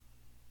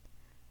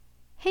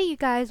Hey you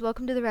guys,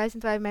 welcome to the Rise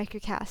and Thrive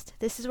Microcast.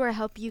 This is where I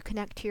help you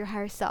connect to your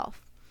higher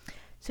self.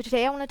 So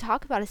today I want to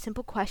talk about a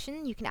simple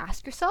question you can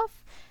ask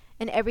yourself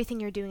in everything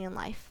you're doing in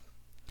life.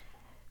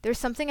 There's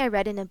something I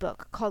read in a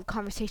book called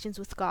Conversations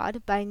with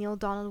God by Neil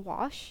Donald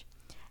Walsh,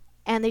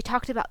 and they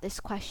talked about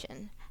this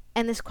question.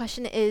 And this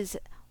question is,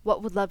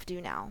 what would love do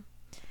now?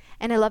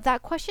 And I love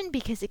that question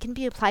because it can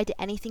be applied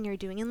to anything you're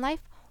doing in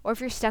life, or if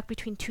you're stuck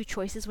between two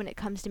choices when it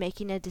comes to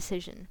making a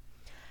decision.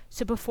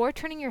 So before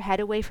turning your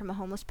head away from a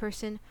homeless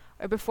person,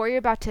 or before you're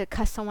about to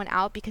cuss someone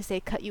out because they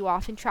cut you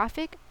off in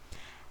traffic,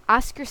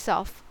 ask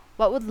yourself,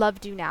 what would love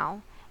do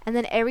now? And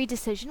then every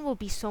decision will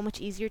be so much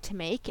easier to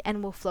make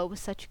and will flow with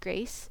such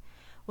grace.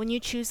 When you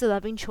choose the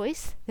loving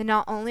choice, then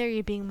not only are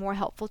you being more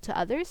helpful to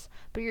others,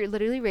 but you're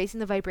literally raising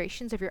the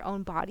vibrations of your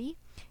own body.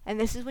 And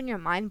this is when your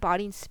mind,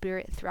 body, and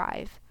spirit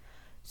thrive.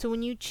 So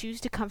when you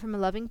choose to come from a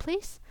loving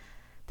place,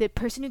 the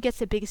person who gets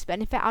the biggest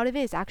benefit out of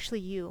it is actually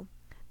you.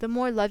 The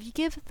more love you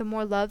give, the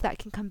more love that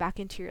can come back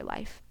into your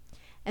life.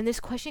 And this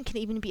question can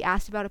even be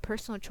asked about a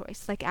personal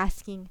choice, like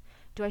asking,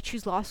 do I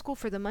choose law school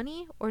for the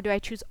money, or do I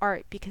choose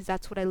art because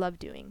that's what I love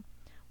doing?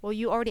 Well,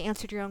 you already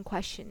answered your own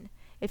question.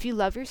 If you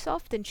love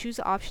yourself, then choose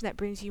the option that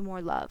brings you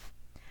more love.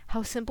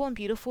 How simple and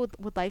beautiful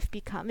would life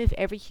become if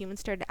every human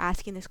started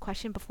asking this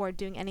question before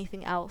doing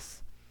anything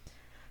else?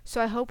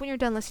 So I hope when you're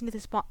done listening to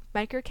this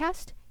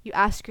microcast, you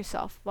ask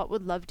yourself, what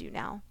would love do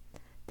now?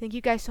 Thank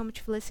you guys so much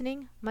for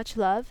listening. Much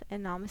love,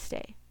 and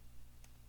namaste.